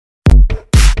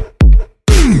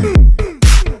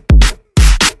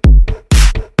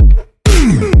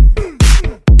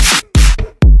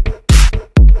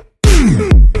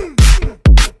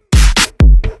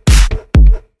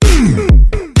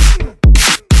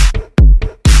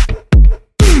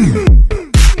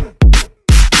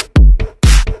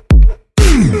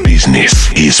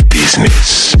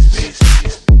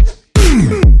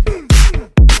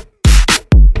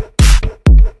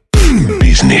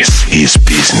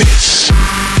business.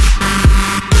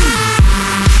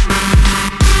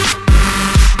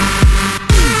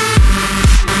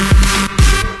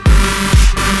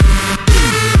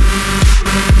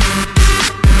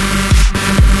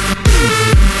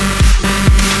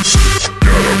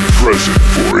 Got a present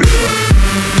for ya.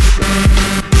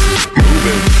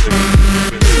 Moving.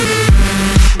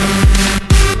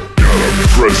 Got a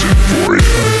present for ya.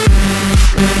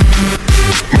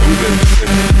 Moving.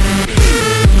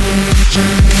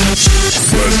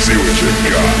 Let's see what you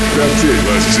got. That's it.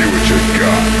 Let's see what you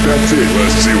got. That's it.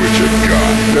 Let's see what you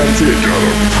got. That's it. Got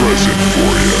a present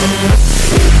for ya.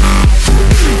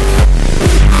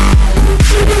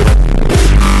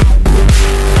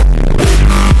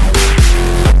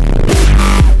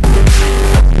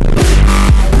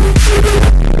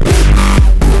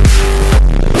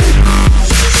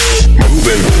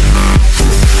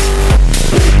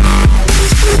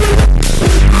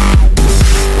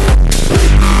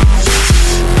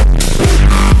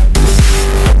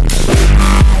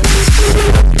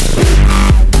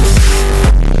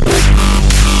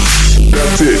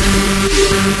 That's it.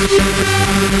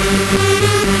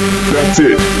 That's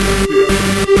it.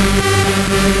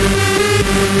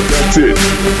 That's it. That's it.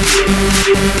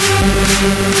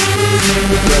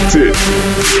 That's it.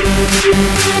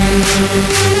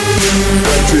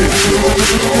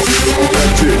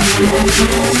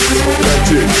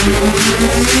 That's it.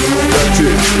 That's it. That's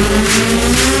it.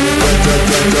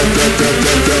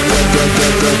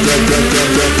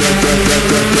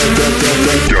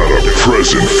 Got a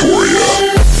present for ya.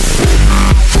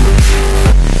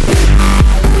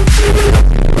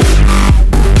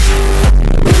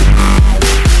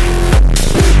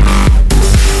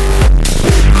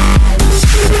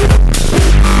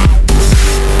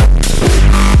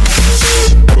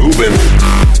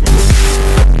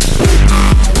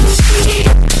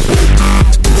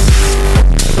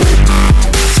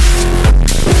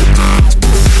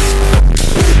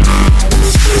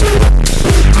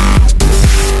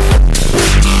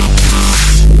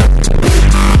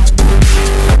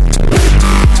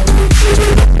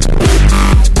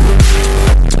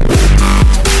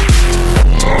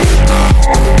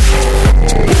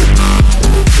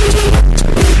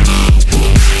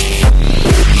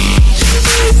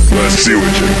 Let's see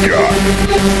what you got.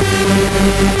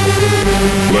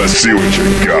 Let's see what you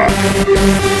got.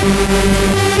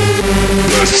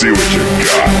 Let's see what you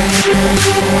got.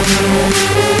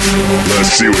 Let's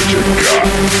see what you got.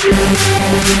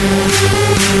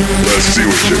 Let's see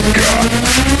what you got.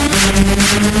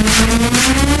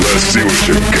 Let's see what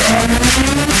you got.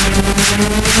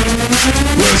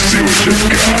 Let's see what you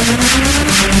got.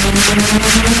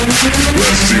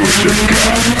 Let's see what you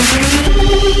got.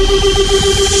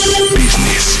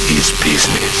 Business is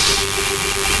business.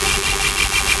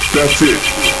 That's it.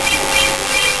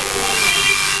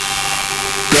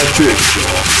 That's it.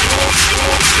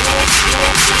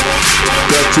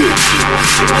 That's it.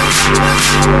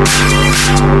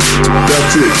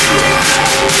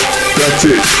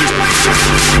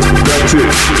 That's it. That's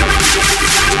it.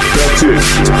 That's it. That's it.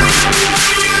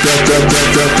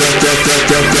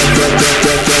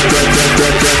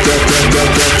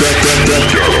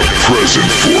 Got a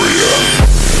present for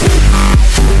ya.